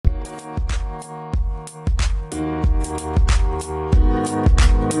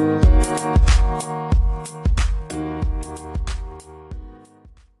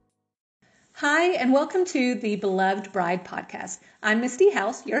and welcome to the Beloved Bride podcast. I'm Misty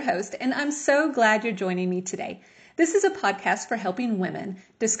House, your host, and I'm so glad you're joining me today. This is a podcast for helping women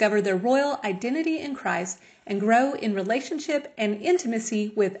discover their royal identity in Christ and grow in relationship and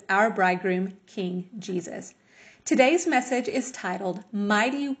intimacy with our bridegroom, King Jesus. Today's message is titled,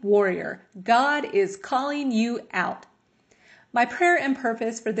 Mighty Warrior, God is Calling You Out. My prayer and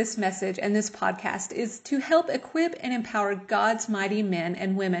purpose for this message and this podcast is to help equip and empower God's mighty men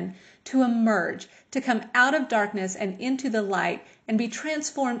and women to emerge, to come out of darkness and into the light and be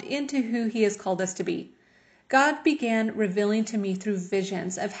transformed into who He has called us to be. God began revealing to me through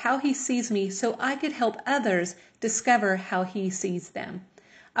visions of how He sees me so I could help others discover how He sees them.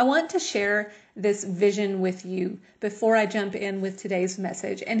 I want to share this vision with you before I jump in with today's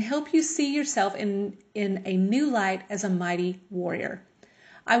message and help you see yourself in a new light as a mighty warrior.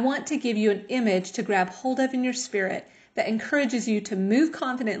 I want to give you an image to grab hold of in your spirit that encourages you to move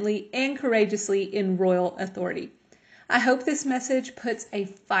confidently and courageously in royal authority. I hope this message puts a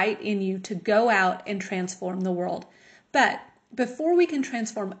fight in you to go out and transform the world. But before we can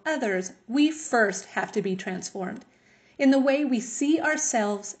transform others, we first have to be transformed in the way we see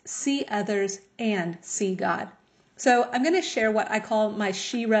ourselves, see others, and see God. So I'm going to share what I call my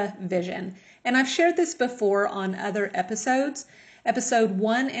She-Ra vision. And I've shared this before on other episodes, episode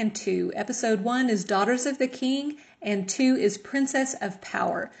 1 and 2. Episode 1 is Daughters of the King, and 2 is Princess of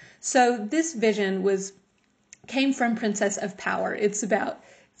Power. So this vision came from Princess of Power. It's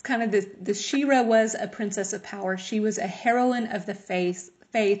kind of the She-Ra was a princess of power. She was a heroine of the faith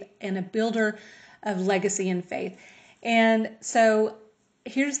and a builder of legacy and faith. And so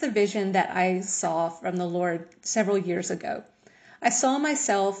here's the vision that I saw from the Lord several years ago. I saw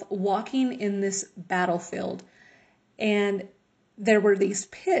myself walking in this battlefield, and there were these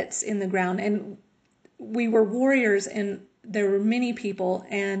pits in the ground, and we were warriors, and there were many people,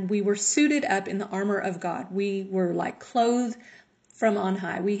 and we were suited up in the armor of God. We were like clothed from on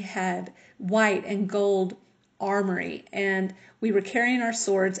high. We had white and gold armory, and we were carrying our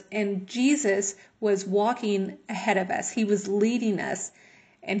swords, and Jesus was walking ahead of us. He was leading us,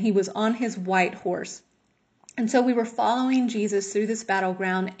 and He was on His white horse. And so we were following Jesus through this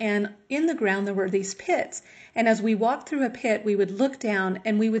battleground, and in the ground there were these pits. And as we walked through a pit, we would look down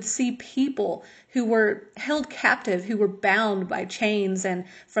and we would see people who were held captive, who were bound by chains and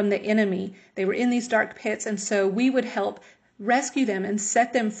from the enemy. They were in these dark pits, and so we would help rescue them and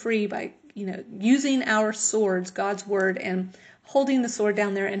set them free by using our swords, God's word, and holding the sword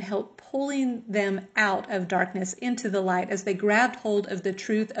down there and help pulling them out of darkness into the light as they grabbed hold of the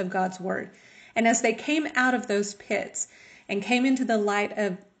truth of God's word. And as they came out of those pits and came into the light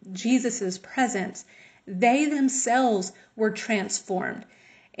of Jesus's presence, they themselves were transformed,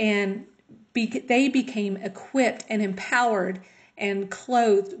 and they became equipped and empowered and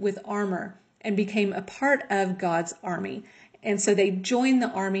clothed with armor and became a part of God's army. And so they joined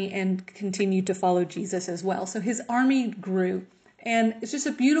the army and continued to follow Jesus as well. So His army grew. And it's just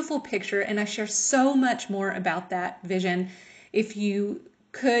a beautiful picture. And I share so much more about that vision if you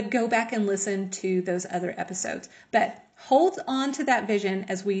could go back and listen to those other episodes. But hold on to that vision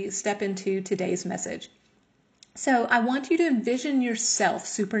as we step into today's message. So I want you to envision yourself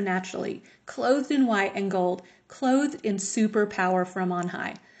supernaturally, clothed in white and gold, clothed in superpower from on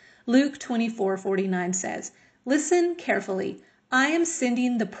high. Luke 24:49 says, "Listen carefully. I am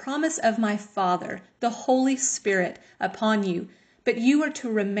sending the promise of my Father, the Holy Spirit, upon you, but you are to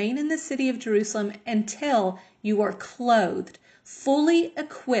remain in the city of Jerusalem until you are clothed, fully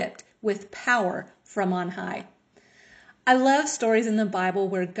equipped with power from on high." I love stories in the Bible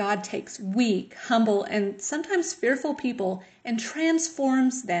where God takes weak, humble, and sometimes fearful people and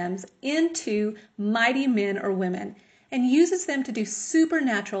transforms them into mighty men or women and uses them to do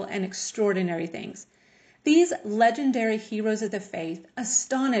supernatural and extraordinary things. These legendary heroes of the faith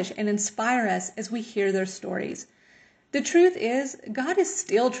astonish and inspire us as we hear their stories. The truth is, God is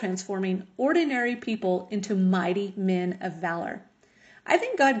still transforming ordinary people into mighty men of valor. I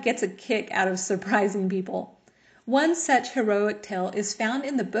think God gets a kick out of surprising people. One such heroic tale is found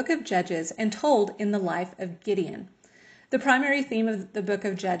in the book of Judges and told in the life of Gideon. The primary theme of the book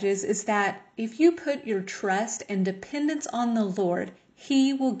of Judges is that if you put your trust and dependence on the Lord,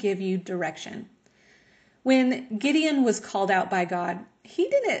 He will give you direction. When Gideon was called out by God, he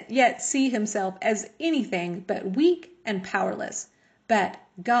didn't yet see himself as anything but weak and powerless. But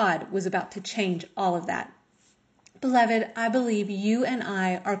God was about to change all of that. Beloved, I believe you and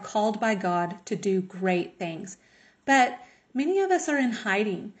I are called by God to do great things. But many of us are in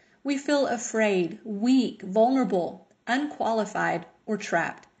hiding. We feel afraid, weak, vulnerable, unqualified, or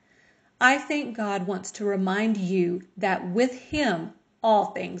trapped. I think God wants to remind you that with Him, all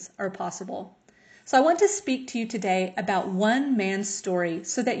things are possible. So I want to speak to you today about one man's story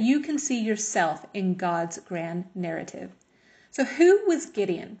so that you can see yourself in God's grand narrative. So who was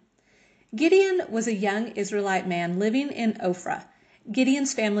Gideon? Gideon was a young Israelite man living in Ophrah.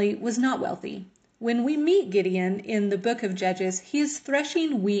 Gideon's family was not wealthy. When we meet Gideon in the book of Judges, he is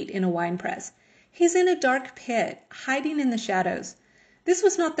threshing wheat in a winepress. He's in a dark pit, hiding in the shadows. This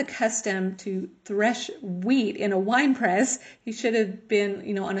was not the custom to thresh wheat in a winepress. He should have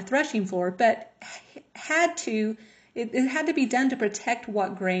been, on a threshing floor, but it had to be done to protect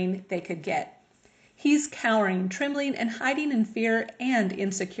what grain they could get. He's cowering, trembling, and hiding in fear and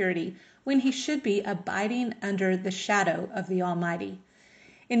insecurity when he should be abiding under the shadow of the Almighty.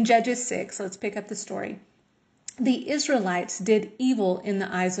 In Judges 6, let's pick up the story. The Israelites did evil in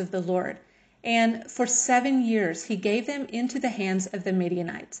the eyes of the Lord, and for 7 years he gave them into the hands of the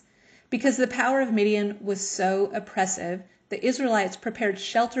Midianites. Because the power of Midian was so oppressive, the Israelites prepared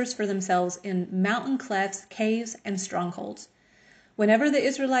shelters for themselves in mountain clefts, caves, and strongholds. Whenever the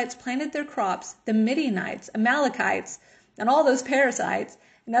Israelites planted their crops, the Midianites, Amalekites, and all those parasites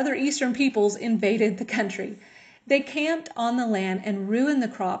and other eastern peoples invaded the country. They camped on the land and ruined the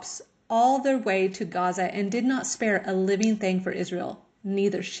crops all their way to Gaza and did not spare a living thing for Israel,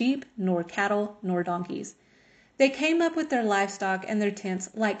 neither sheep, nor cattle, nor donkeys. They came up with their livestock and their tents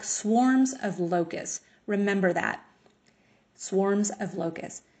like swarms of locusts. Remember that. Swarms of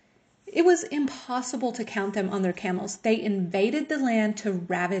locusts. It was impossible to count them on their camels. They invaded the land to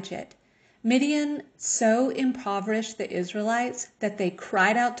ravage it. Midian so impoverished the Israelites that they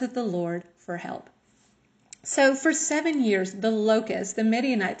cried out to the Lord for help. So for 7 years, the locusts, the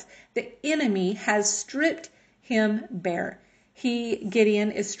Midianites, the enemy has stripped him bare.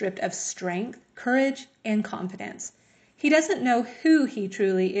 Gideon, is stripped of strength, courage, and confidence. He doesn't know who he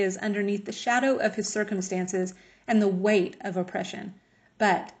truly is underneath the shadow of his circumstances and the weight of oppression.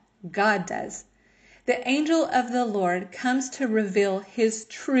 But God does. The angel of the Lord comes to reveal his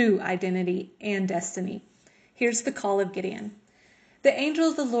true identity and destiny. Here's the call of Gideon. The angel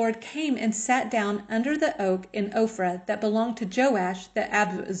of the Lord came and sat down under the oak in Ophrah that belonged to Joash the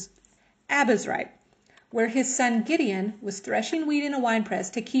Abiezrite, where his son Gideon was threshing wheat in a winepress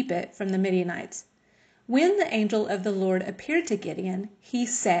to keep it from the Midianites. When the angel of the Lord appeared to Gideon, he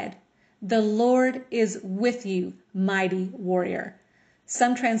said, "The Lord is with you, mighty warrior."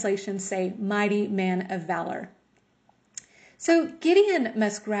 Some translations say, "mighty man of valor." So Gideon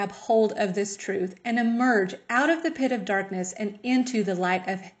must grab hold of this truth and emerge out of the pit of darkness and into the light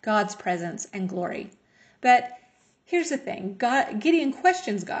of God's presence and glory. But here's the thing. Gideon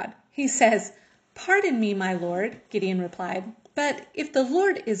questions God. He says, "Pardon me, my Lord," Gideon replied, "but if the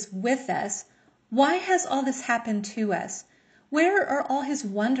Lord is with us, why has all this happened to us? Where are all his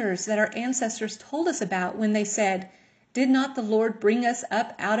wonders that our ancestors told us about when they said, 'Did not the Lord bring us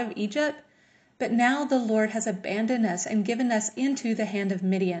up out of Egypt?' But now the Lord has abandoned us and given us into the hand of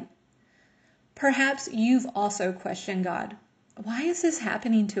Midian." Perhaps you've also questioned God. Why is this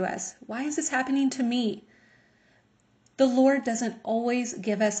happening to us? Why is this happening to me? The Lord doesn't always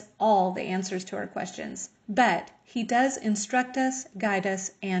give us all the answers to our questions, but he does instruct us, guide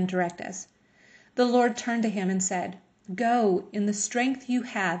us, and direct us. The Lord turned to him and said, "Go in the strength you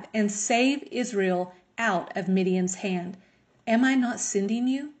have and save Israel out of Midian's hand. Am I not sending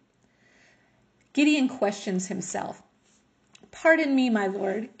you?" Gideon questions himself. "Pardon me, my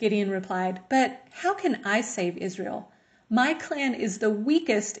Lord," Gideon replied, "but how can I save Israel? My clan is the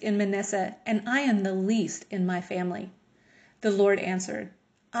weakest in Manasseh, and I am the least in my family." The Lord answered,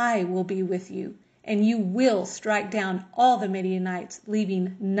 "I will be with you, and you will strike down all the Midianites,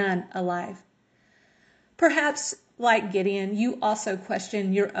 leaving none alive." Perhaps, like Gideon, you also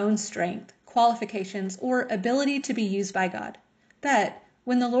question your own strength, qualifications, or ability to be used by God. But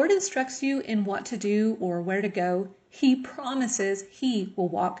when the Lord instructs you in what to do or where to go, he promises he will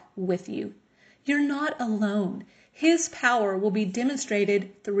walk with you. You're not alone. His power will be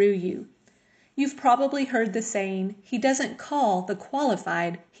demonstrated through you. You've probably heard the saying, he doesn't call the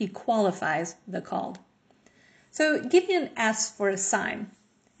qualified, he qualifies the called. So Gideon asks for a sign.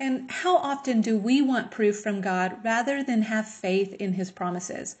 And how often do we want proof from God rather than have faith in his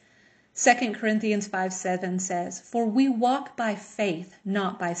promises? 2 Corinthians 5:7 says, "For we walk by faith,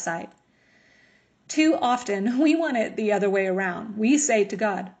 not by sight." Too often we want it the other way around. We say to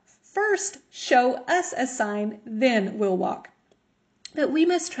God, "First show us a sign, then we'll walk." But we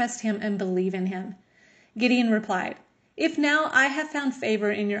must trust him and believe in him. Gideon replied, "If now I have found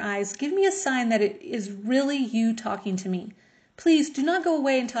favor in your eyes, give me a sign that it is really you talking to me. Please do not go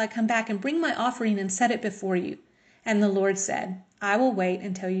away until I come back and bring my offering and set it before you." And the Lord said, "I will wait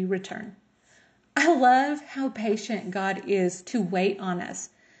until you return." I love how patient God is to wait on us.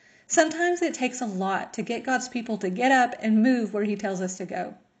 Sometimes it takes a lot to get God's people to get up and move where he tells us to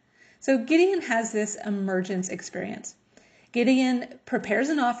go. So Gideon has this emergence experience. Gideon prepares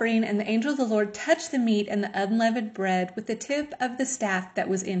an offering, and the angel of the Lord touched the meat and the unleavened bread with the tip of the staff that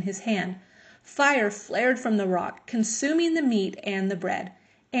was in his hand. Fire flared from the rock, consuming the meat and the bread,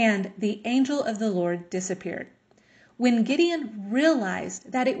 and the angel of the Lord disappeared. When Gideon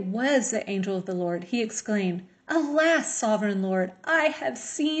realized that it was the angel of the Lord, he exclaimed, "Alas, sovereign Lord, I have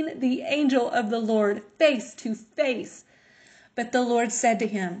seen the angel of the Lord face to face." But the Lord said to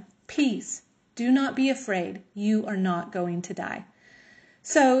him, "Peace, do not be afraid, you are not going to die."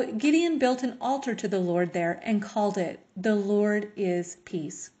 So Gideon built an altar to the Lord there and called it, "The Lord is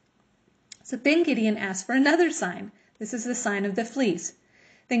Peace." So then Gideon asked for another sign. This is the sign of the fleece.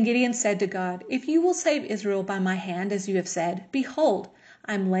 Then Gideon said to God, "If you will save Israel by my hand, as you have said, behold,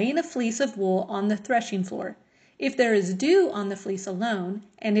 I am laying a fleece of wool on the threshing floor. If there is dew on the fleece alone,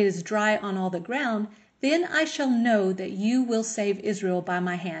 and it is dry on all the ground, then I shall know that you will save Israel by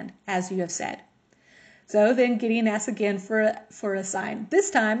my hand, as you have said." So then Gideon asks again for a sign. This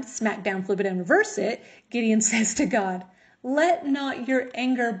time, smack down, flip it, and reverse it, Gideon says to God, "Let not your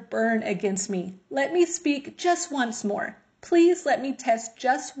anger burn against me. Let me speak just once more. Please let me test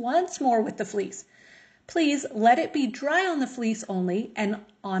just once more with the fleece. Please let it be dry on the fleece only, and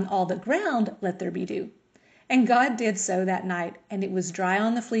on all the ground let there be dew." And God did so that night, and it was dry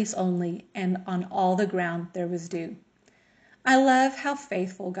on the fleece only, and on all the ground there was dew. I love how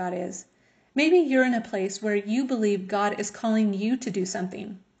faithful God is. Maybe you're in a place where you believe God is calling you to do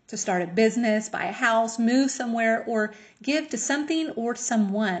something, to start a business, buy a house, move somewhere, or give to something or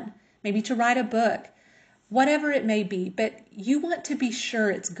someone, maybe to write a book, whatever it may be, but you want to be sure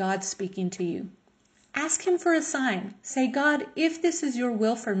it's God speaking to you. Ask him for a sign. Say, "God, if this is your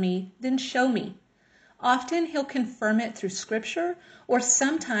will for me, then show me." Often he'll confirm it through scripture or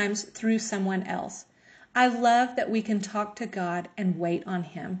sometimes through someone else. I love that we can talk to God and wait on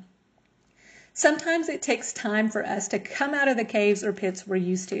him. Sometimes it takes time for us to come out of the caves or pits we're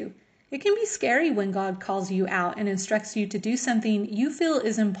used to. It can be scary when God calls you out and instructs you to do something you feel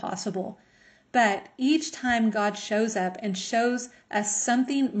is impossible. But each time God shows up and shows us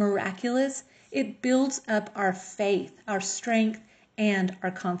something miraculous, it builds up our faith, our strength, and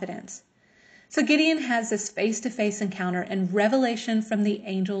our confidence. So Gideon has this face-to-face encounter and revelation from the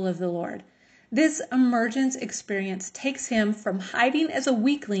angel of the Lord. This emergence experience takes him from hiding as a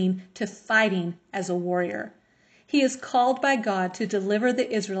weakling to fighting as a warrior. He is called by God to deliver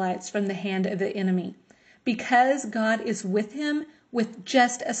the Israelites from the hand of the enemy. Because God is with him, with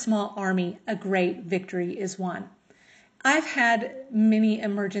just a small army, a great victory is won. I've had many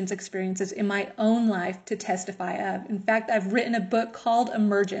emergence experiences in my own life to testify of. In fact, I've written a book called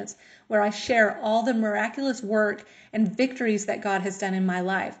Emergence, where I share all the miraculous work and victories that God has done in my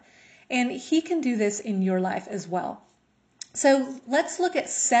life. And he can do this in your life as well. So let's look at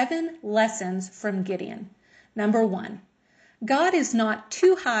 7 lessons from Gideon. Number 1, God is not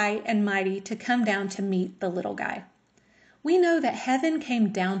too high and mighty to come down to meet the little guy. We know that heaven came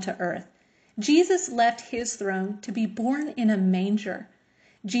down to earth. Jesus left his throne to be born in a manger.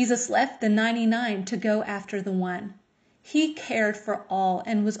 Jesus left the 99 to go after the one. He cared for all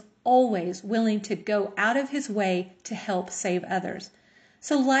and was always willing to go out of his way to help save others.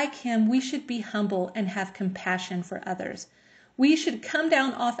 So like him, we should be humble and have compassion for others. We should come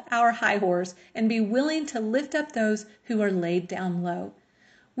down off our high horse and be willing to lift up those who are laid down low.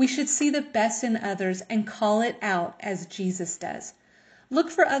 We should see the best in others and call it out as Jesus does. Look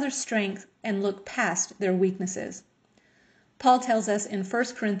for others' strength and look past their weaknesses. Paul tells us in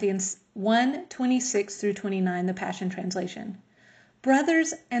 1 Corinthians 1:26-29, the Passion Translation,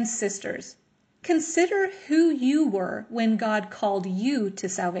 "Brothers and sisters, consider who you were when God called you to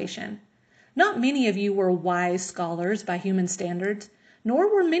salvation. Not many of you were wise scholars by human standards, nor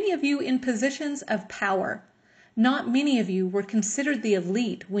were many of you in positions of power. Not many of you were considered the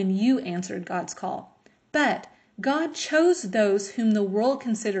elite when you answered God's call. But God chose those whom the world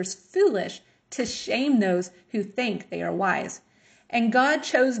considers foolish to shame those who think they are wise. And God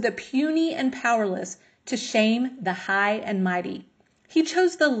chose the puny and powerless to shame the high and mighty. He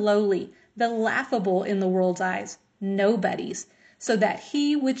chose the lowly, the laughable in the world's eyes, nobodies, so that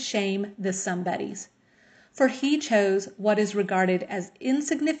he would shame the somebodies. For he chose what is regarded as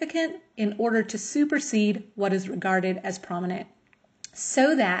insignificant in order to supersede what is regarded as prominent,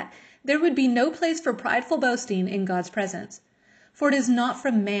 so that there would be no place for prideful boasting in God's presence. For it is not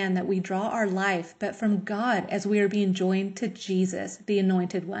from man that we draw our life, but from God as we are being joined to Jesus, the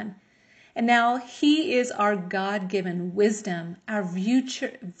Anointed One. And now he is our God-given wisdom, our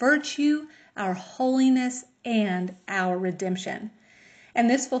virtue, our holiness, and our redemption. And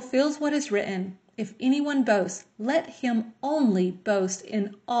this fulfills what is written, if anyone boasts, let him only boast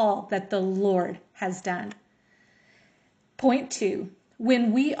in all that the Lord has done. Point 2,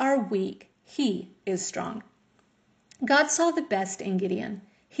 when we are weak, he is strong. God saw the best in Gideon.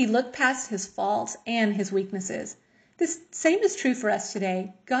 He looked past his faults and his weaknesses. The same is true for us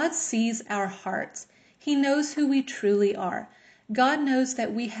today. God sees our hearts. He knows who we truly are. God knows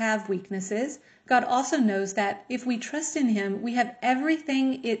that we have weaknesses. God also knows that if we trust in him, we have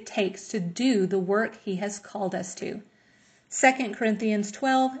everything it takes to do the work he has called us to. 2 Corinthians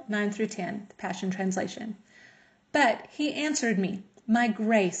 12, 9 through 10, the Passion Translation. But he answered me, my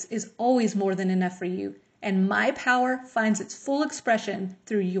grace is always more than enough for you, and my power finds its full expression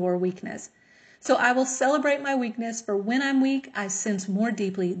through your weakness. So I will celebrate my weakness, for when I'm weak, I sense more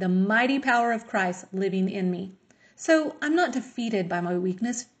deeply the mighty power of Christ living in me. So I'm not defeated by my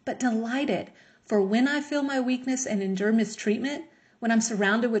weakness, but delighted. For when I feel my weakness and endure mistreatment, when I'm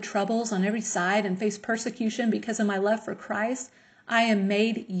surrounded with troubles on every side and face persecution because of my love for Christ, I am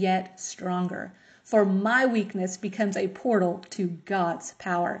made yet stronger. For my weakness becomes a portal to God's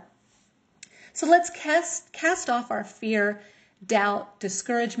power. So let's cast off our fear, doubt,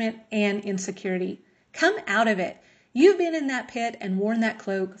 discouragement, and insecurity. Come out of it. You've been in that pit and worn that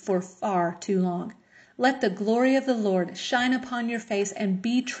cloak for far too long. Let the glory of the Lord shine upon your face and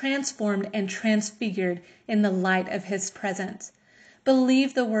be transformed and transfigured in the light of his presence.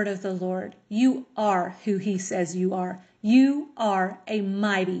 Believe the word of the Lord. You are who he says you are. You are a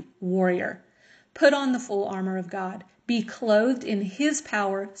mighty warrior. Put on the full armor of God. Be clothed in his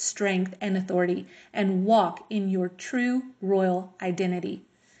power, strength, and authority, and walk in your true royal identity.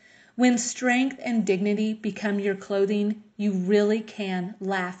 When strength and dignity become your clothing, you really can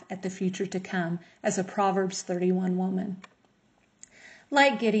laugh at the future to come as a Proverbs 31 woman.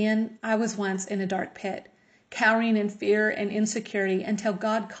 Like Gideon, I was once in a dark pit, cowering in fear and insecurity until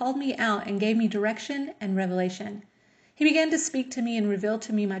God called me out and gave me direction and revelation. He began to speak to me and reveal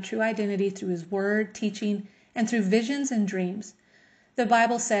to me my true identity through his word, teaching, and through visions and dreams. The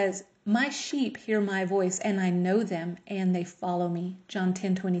Bible says, my sheep hear my voice, and I know them, and they follow me. John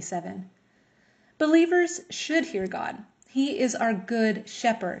 10:27. Believers should hear God. He is our good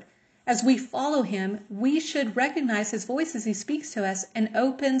shepherd. As we follow him, we should recognize his voice as he speaks to us and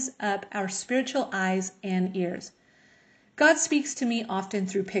opens up our spiritual eyes and ears. God speaks to me often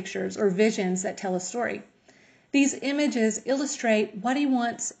through pictures or visions that tell a story. These images illustrate what he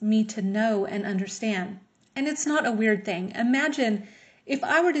wants me to know and understand. And it's not a weird thing. Imagine if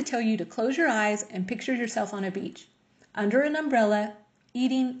I were to tell you to close your eyes and picture yourself on a beach, under an umbrella,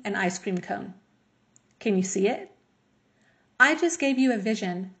 eating an ice cream cone. Can you see it? I just gave you a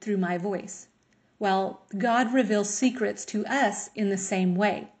vision through my voice. Well, God reveals secrets to us in the same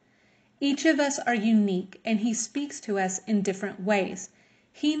way. Each of us are unique, and he speaks to us in different ways.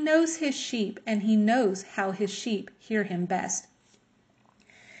 He knows his sheep, and he knows how his sheep hear him best.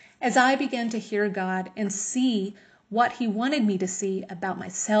 As I began to hear God and see what he wanted me to see about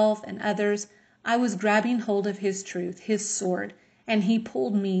myself and others, I was grabbing hold of his truth, his sword, and he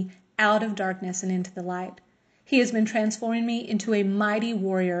pulled me out of darkness and into the light. He has been transforming me into a mighty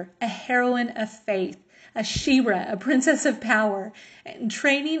warrior, a heroine of faith, a Shira, a princess of power, and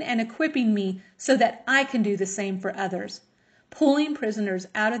training and equipping me so that I can do the same for others, pulling prisoners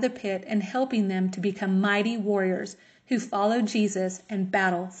out of the pit and helping them to become mighty warriors who follow Jesus and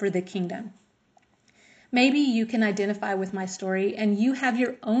battle for the kingdom. Maybe you can identify with my story and you have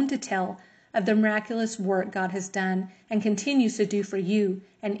your own to tell of the miraculous work God has done and continues to do for you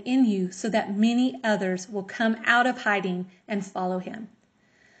and in you so that many others will come out of hiding and follow him.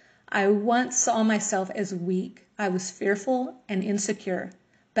 I once saw myself as weak. I was fearful and insecure,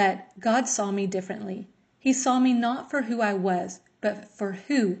 but God saw me differently. He saw me not for who I was, but for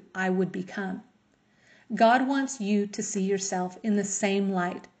who I would become. God wants you to see yourself in the same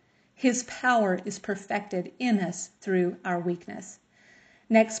light. His power is perfected in us through our weakness.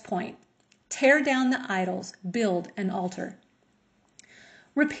 Next point, tear down the idols, build an altar.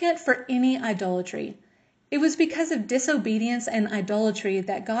 Repent for any idolatry. It was because of disobedience and idolatry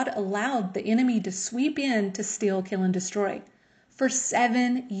that God allowed the enemy to sweep in to steal, kill, and destroy. For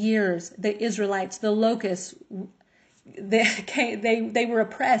 7 years, the Israelites, the locusts, they were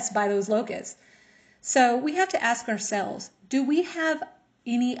oppressed by those locusts. So we have to ask ourselves, do we have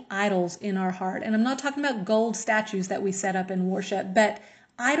any idols in our heart? And I'm not talking about gold statues that we set up in worship, but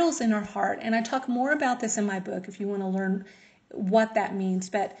idols in our heart. And I talk more about this in my book if you want to learn what that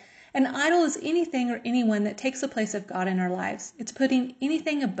means. But an idol is anything or anyone that takes the place of God in our lives. It's putting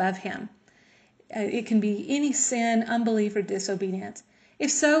anything above him. It can be any sin, unbelief, or disobedience.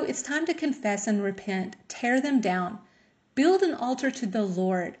 If so, it's time to confess and repent. Tear them down. Build an altar to the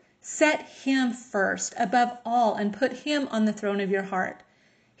Lord. Set him first above all and put him on the throne of your heart.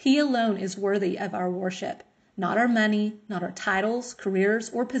 He alone is worthy of our worship, not our money, not our titles, careers,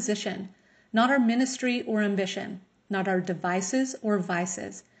 or position, not our ministry or ambition, not our devices or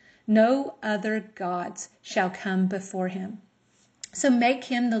vices. No other gods shall come before him. So make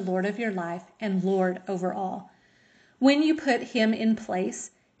him the Lord of your life and Lord over all. When you put him in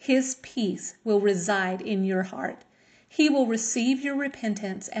place, his peace will reside in your heart. He will receive your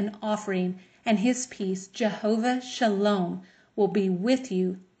repentance and offering, and his peace, Jehovah Shalom, will be with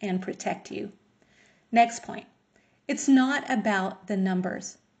you and protect you. Next point. It's not about the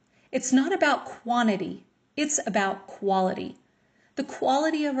numbers. It's not about quantity. It's about quality. The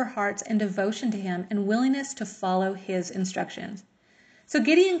quality of our hearts and devotion to him and willingness to follow his instructions. So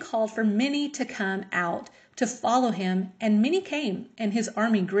Gideon called for many to come out to follow him, and many came, and his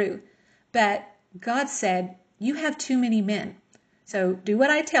army grew. But God said, "You have too many men. So do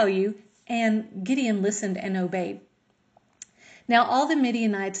what I tell you." And Gideon listened and obeyed. Now all the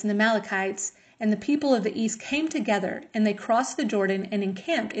Midianites and the Amalekites and the people of the east came together, and they crossed the Jordan and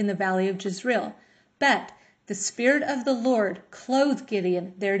encamped in the valley of Jezreel. But the Spirit of the Lord clothed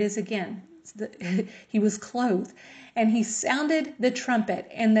Gideon. There it is again. He was clothed. And he sounded the trumpet,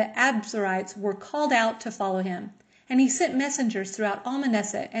 and the Abiezrites were called out to follow him. And he sent messengers throughout all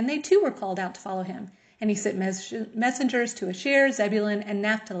Manasseh, and they too were called out to follow him. And he sent messengers to Asher, Zebulun, and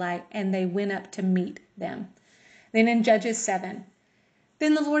Naphtali, and they went up to meet them. Then in Judges 7,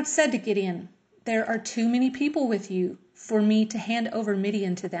 then the Lord said to Gideon, "There are too many people with you for me to hand over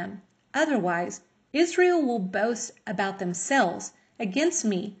Midian to them. Otherwise, Israel will boast about themselves against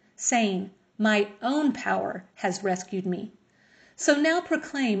me, saying, 'My own power has rescued me.' So now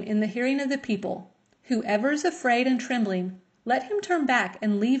proclaim in the hearing of the people, 'Whoever is afraid and trembling, let him turn back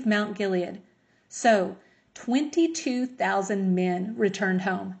and leave Mount Gilead.'" So 22,000 men returned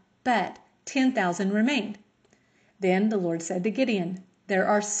home, but 10,000 remained. Then the Lord said to Gideon, "There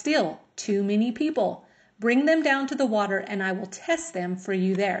are still too many people. Bring them down to the water, and I will test them for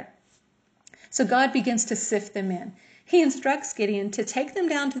you there." So God begins to sift them in. He instructs Gideon to take them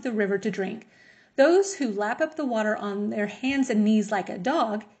down to the river to drink. Those who lap up the water on their hands and knees like a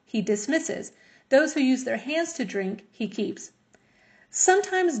dog, he dismisses. Those who use their hands to drink, he keeps.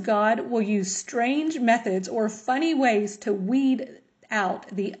 Sometimes God will use strange methods or funny ways to weed out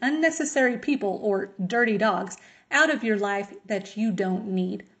the unnecessary people or dirty dogs out of your life that you don't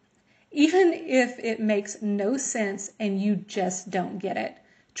need, even if it makes no sense and you just don't get it.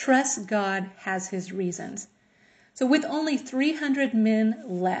 Trust God has his reasons. So with only 300 men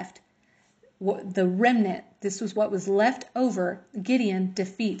left, the remnant, this was what was left over, Gideon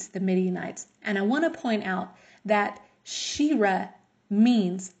defeats the Midianites. And I want to point out that Shira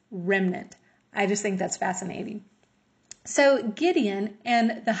means remnant. I just think that's fascinating. So Gideon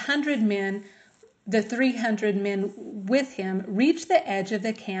and the 100 men, the 300 men with him, reached the edge of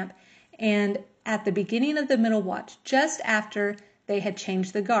the camp, and at the beginning of the middle watch, just after they had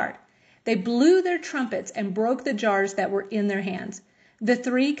changed the guard, they blew their trumpets and broke the jars that were in their hands. The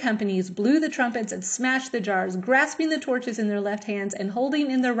three companies blew the trumpets and smashed the jars, grasping the torches in their left hands and holding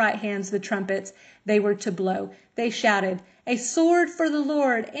in their right hands the trumpets they were to blow. They shouted, "A sword for the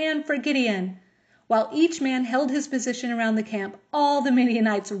Lord and for Gideon!" While each man held his position around the camp, all the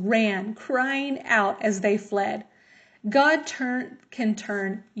Midianites ran, crying out as they fled. God can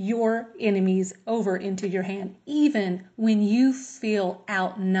turn your enemies over into your hand, even when you feel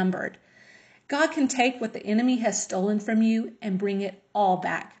outnumbered. God can take what the enemy has stolen from you and bring it all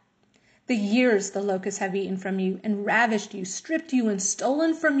back. The years the locusts have eaten from you and ravished you, stripped you, and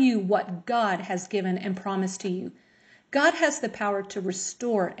stolen from you what God has given and promised to you. God has the power to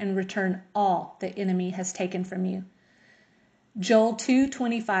restore and return all the enemy has taken from you. Joel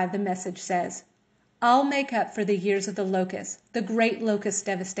 2:25, the Message says, "I'll make up for the years of the locust, the great locust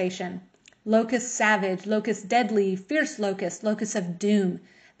devastation. Locust savage, locust deadly, fierce locust, locust of doom.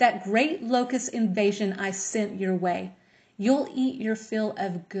 That great locust invasion I sent your way. You'll eat your fill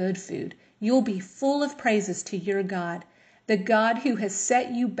of good food. You'll be full of praises to your God, the God who has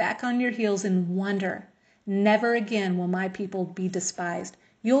set you back on your heels in wonder. Never again will my people be despised.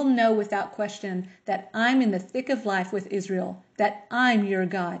 You'll know without question that I'm in the thick of life with Israel, that I'm your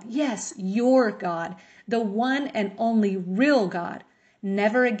God. Yes, your God, the one and only real God.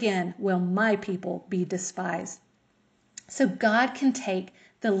 Never again will my people be despised." So God can take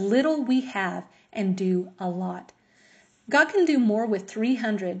the little we have and do a lot. God can do more with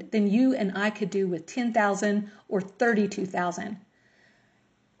 300 than you and I could do with 10,000 or 32,000.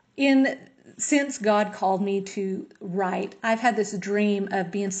 In since God called me to write, I've had this dream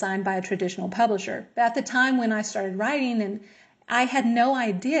of being signed by a traditional publisher. But at the time when I started writing, and I had no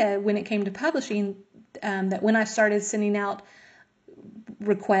idea when it came to publishing, that when I started sending out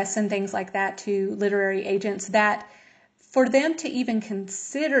requests and things like that to literary agents, that for them to even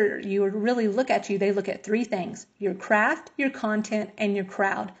consider you or really look at you, they look at three things: your craft, your content, and your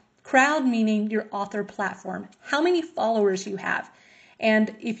crowd. Crowd meaning your author platform, how many followers you have.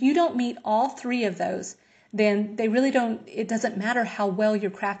 And if you don't meet all three of those, then they really don't, it doesn't matter how well your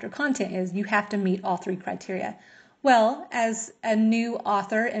craft or content is, you have to meet all three criteria. Well, as a new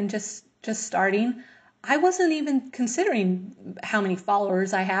author and just starting, I wasn't even considering how many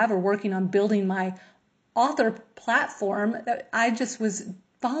followers I have or working on building my author platform. I just was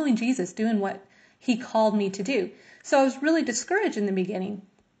following Jesus, doing what he called me to do. So I was really discouraged in the beginning.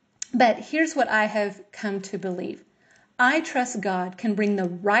 But here's what I have come to believe. I trust God can bring the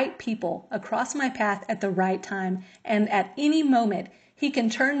right people across my path at the right time, and at any moment, he can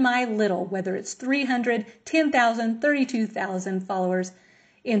turn my little, whether it's 300, 10,000, 32,000 followers,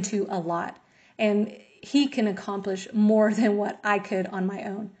 into a lot. And he can accomplish more than what I could on my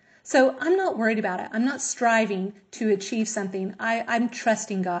own. So I'm not worried about it. I'm not striving to achieve something. I'm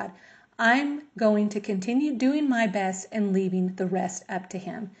trusting God. I'm going to continue doing my best and leaving the rest up to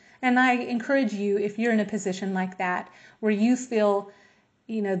him. And I encourage you, if you're in a position like that, where you feel,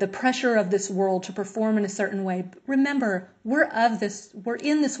 the pressure of this world to perform in a certain way, remember, we're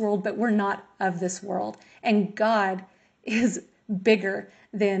in this world, but we're not of this world. And God is bigger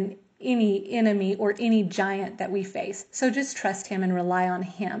than any enemy or any giant that we face. So just trust him and rely on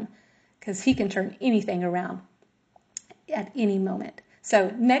him, because he can turn anything around at any moment.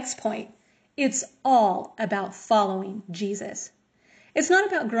 So next point, it's all about following Jesus. It's not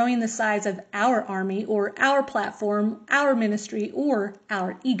about growing the size of our army or our platform, our ministry, or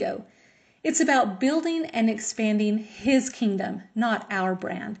our ego. It's about building and expanding his kingdom, not our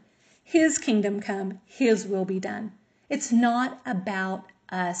brand. His kingdom come, his will be done. It's not about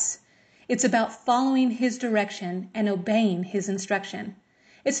us. It's about following his direction and obeying his instruction.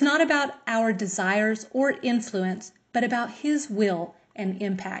 It's not about our desires or influence, but about his will and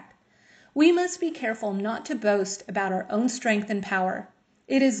impact. We must be careful not to boast about our own strength and power.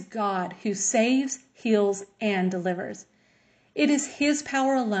 It is God who saves, heals, and delivers. It is his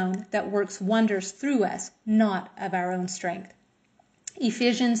power alone that works wonders through us, not of our own strength.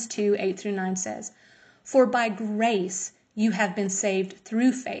 Ephesians 2, 8-9 says, "For by grace you have been saved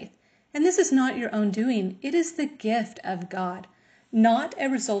through faith, and this is not your own doing, it is the gift of God, not a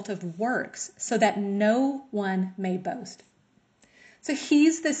result of works, so that no one may boast." So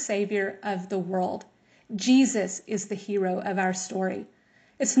he's the Savior of the world. Jesus is the hero of our story.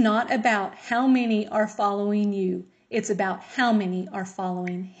 It's not about how many are following you. It's about how many are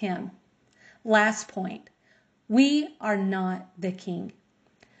following him. Last point. We are not the king.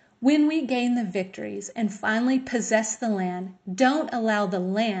 When we gain the victories and finally possess the land, don't allow the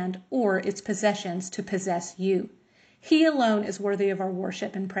land or its possessions to possess you. He alone is worthy of our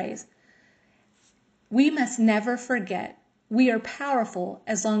worship and praise. We must never forget we are powerful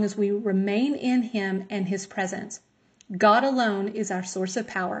as long as we remain in him and his presence. God alone is our source of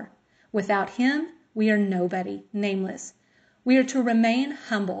power. Without him, we are nobody, nameless. We are to remain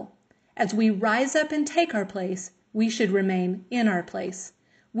humble. As we rise up and take our place, we should remain in our place.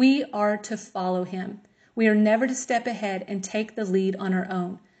 We are to follow him. We are never to step ahead and take the lead on our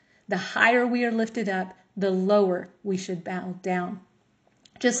own. The higher we are lifted up, the lower we should bow down.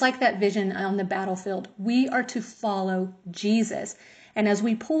 Just like that vision on the battlefield, we are to follow Jesus. And as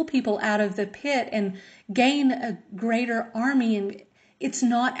we pull people out of the pit and gain a greater army, and it's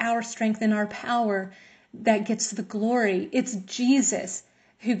not our strength and our power that gets the glory. It's Jesus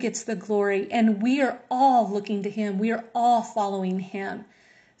who gets the glory. And we are all looking to him. We are all following him.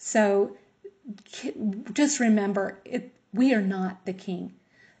 So just remember, we are not the king.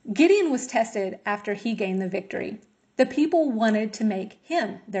 Gideon was tested after he gained the victory. The people wanted to make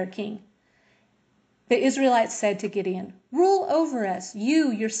him their king. The Israelites said to Gideon, "Rule over us,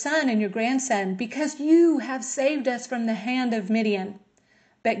 you, your son, and your grandson, because you have saved us from the hand of Midian."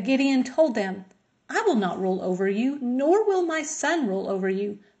 But Gideon told them, "I will not rule over you, nor will my son rule over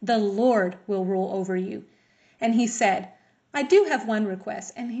you. The Lord will rule over you." And he said, "I do have one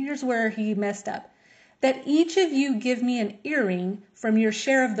request," and here's where he messed up, "that each of you give me an earring from your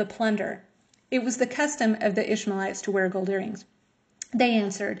share of the plunder." It was the custom of the Ishmaelites to wear gold earrings. They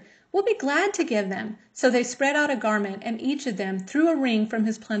answered, "We'll be glad to give them." So they spread out a garment, and each of them threw a ring from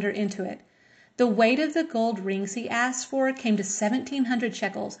his plunder into it. The weight of the gold rings he asked for came to 1,700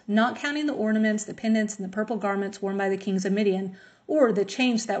 shekels, not counting the ornaments, the pendants, and the purple garments worn by the kings of Midian, or the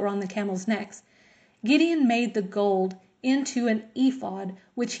chains that were on the camels' necks. Gideon made the gold into an ephod,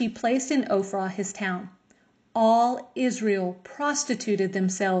 which he placed in Ophrah, his town. All Israel prostituted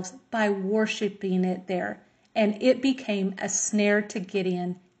themselves by worshiping it there, and it became a snare to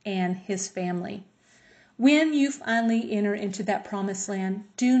Gideon and his family. When you finally enter into that promised land,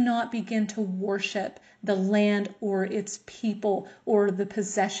 do not begin to worship the land or its people or the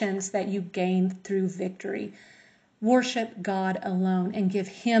possessions that you gained through victory. Worship God alone and give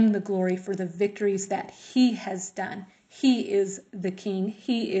him the glory for the victories that he has done. He is the King.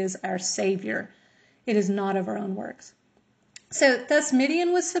 He is our Savior. It is not of our own works. So thus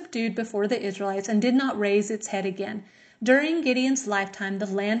Midian was subdued before the Israelites and did not raise its head again. During Gideon's lifetime, the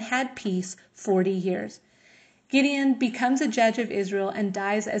land had peace 40 years. Gideon becomes a judge of Israel and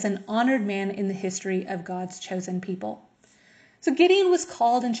dies as an honored man in the history of God's chosen people. So Gideon was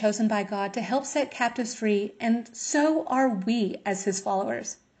called and chosen by God to help set captives free, and so are we as his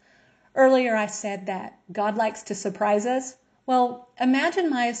followers. Earlier I said that God likes to surprise us. Well, imagine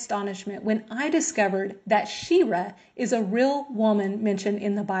my astonishment when I discovered that Shira is a real woman mentioned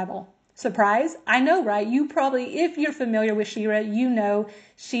in the Bible. Surprise? I know, right? You probably, if you're familiar with Shira, you know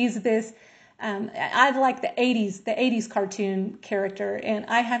she's this, I like the 80s cartoon character, and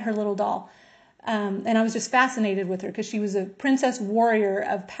I had her little doll. And I was just fascinated with her because she was a princess warrior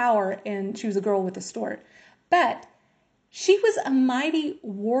of power, and she was a girl with a sword. But she was a mighty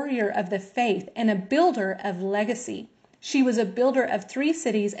warrior of the faith and a builder of legacy. She was a builder of 3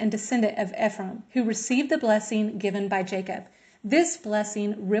 cities and descendant of Ephraim, who received the blessing given by Jacob. This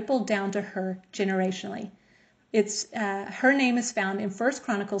blessing rippled down to her generationally. Her name is found in 1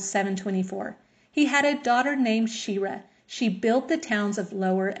 Chronicles 7:24. He had a daughter named Shira. She built the towns of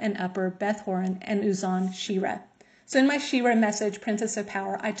Lower and Upper Beth-horon and Uzan Shira. So in my Shira message, Princess of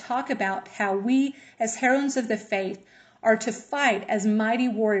Power, I talk about how we, as heroines of the faith, are to fight as mighty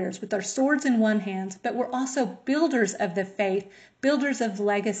warriors with our swords in one hand, but we're also builders of the faith, builders of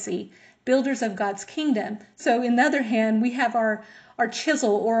legacy, builders of God's kingdom. So in the other hand, we have our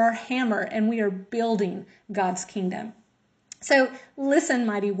chisel or our hammer, and we are building God's kingdom. So listen,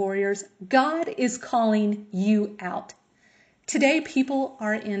 mighty warriors, God is calling you out. Today, people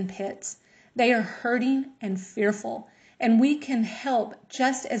are in pits. They are hurting and fearful, and we can help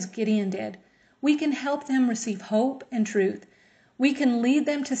just as Gideon did. We can help them receive hope and truth. We can lead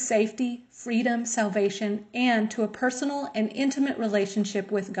them to safety, freedom, salvation, and to a personal and intimate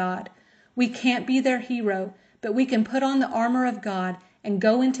relationship with God. We can't be their hero, but we can put on the armor of God and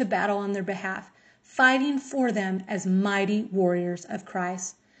go into battle on their behalf, fighting for them as mighty warriors of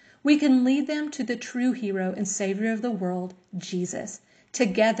Christ. We can lead them to the true hero and Savior of the world, Jesus.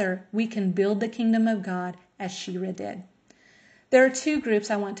 Together, we can build the kingdom of God as Shira did. There are 2 groups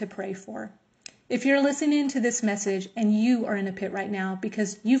I want to pray for. If you're listening to this message and you are in a pit right now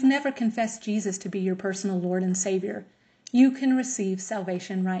because you've never confessed Jesus to be your personal Lord and Savior, you can receive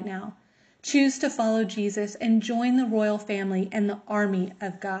salvation right now. Choose to follow Jesus and join the royal family and the army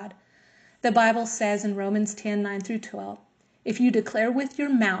of God. The Bible says in Romans 10:9-12, if you declare with your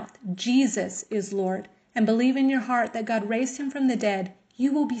mouth Jesus is Lord and believe in your heart that God raised him from the dead,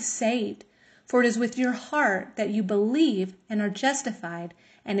 you will be saved. For it is with your heart that you believe and are justified,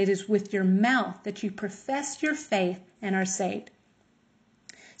 and it is with your mouth that you profess your faith and are saved.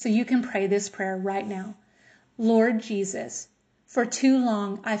 So you can pray this prayer right now. Lord Jesus, for too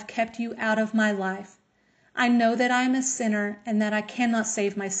long I've kept you out of my life. I know that I am a sinner and that I cannot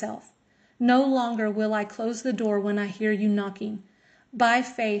save myself. No longer will I close the door when I hear you knocking. By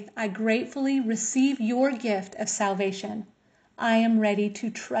faith, I gratefully receive your gift of salvation. I am ready to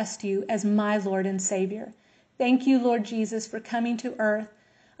trust you as my Lord and Savior. Thank you, Lord Jesus, for coming to earth.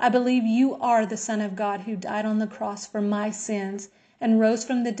 I believe you are the Son of God who died on the cross for my sins and rose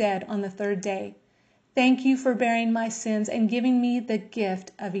from the dead on the 3rd day. Thank you for bearing my sins and giving me the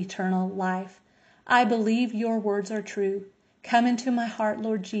gift of eternal life. I believe your words are true. Come into my heart,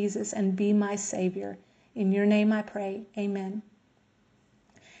 Lord Jesus, and be my Savior. In your name I pray. Amen.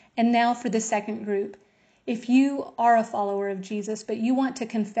 And now for the 2nd group. If you are a follower of Jesus, but you want to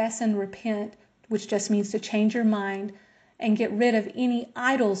confess and repent, which just means to change your mind and get rid of any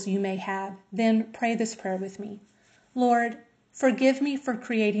idols you may have, then pray this prayer with me. Lord, forgive me for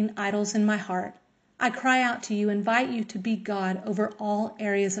creating idols in my heart. I cry out to you, invite you to be God over all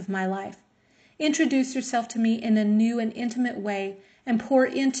areas of my life. Introduce yourself to me in a new and intimate way and pour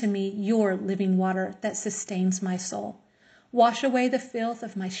into me your living water that sustains my soul. Wash away the filth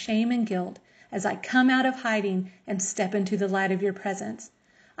of my shame and guilt as I come out of hiding and step into the light of your presence.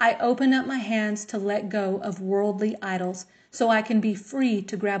 I open up my hands to let go of worldly idols so I can be free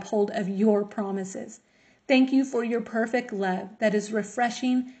to grab hold of your promises. Thank you for your perfect love that is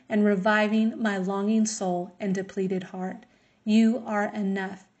refreshing and reviving my longing soul and depleted heart. You are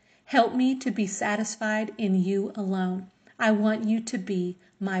enough. Help me to be satisfied in you alone. I want you to be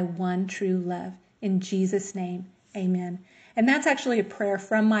my one true love. In Jesus' name, amen. And that's actually a prayer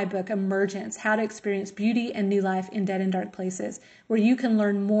from my book, Emergence, How to Experience Beauty and New Life in Dead and Dark Places, where you can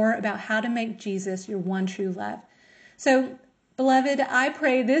learn more about how to make Jesus your one true love. So, beloved, I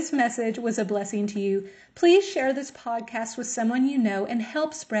pray this message was a blessing to you. Please share this podcast with someone you know and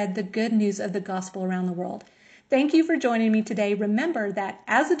help spread the good news of the gospel around the world. Thank you for joining me today. Remember that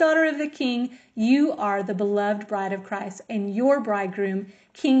as a daughter of the King, you are the beloved bride of Christ, and your bridegroom,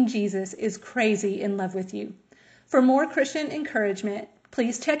 King Jesus, is crazy in love with you. For more Christian encouragement,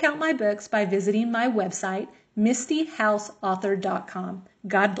 please check out my books by visiting my website, mistyhouseauthor.com.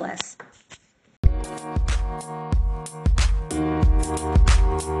 God bless.